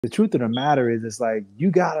the truth of the matter is, it's like you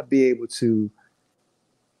got to be able to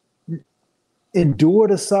endure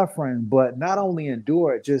the suffering, but not only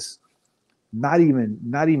endure it, just not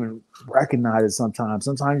even recognize it sometimes.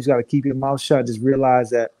 Sometimes you got to keep your mouth shut, just realize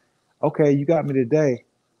that, okay, you got me today,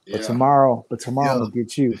 but tomorrow I'm gonna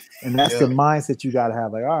get you. And that's the mindset you gotta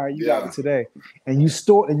have. Like, all right, you got me today. And you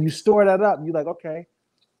store that up, and you're like, okay,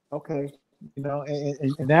 you know,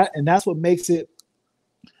 and that's what makes it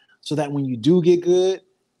so that when you do get good,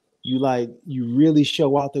 you really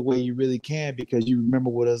show out the way you really can, because you remember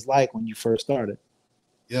what it's like when you first started.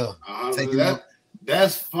 Yeah.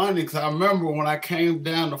 That's funny, because I remember when I came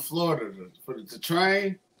down to Florida for the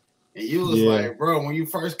train, and you was like, bro, when you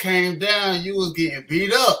first came down, you was getting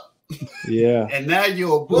beat up. Yeah. And now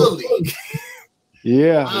you're a bully.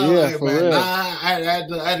 Yeah, like, for man, real. I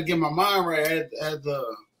had to get my mind right.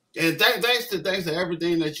 And thanks to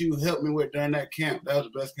everything that you helped me with during that camp. That was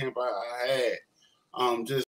the best camp I had. Just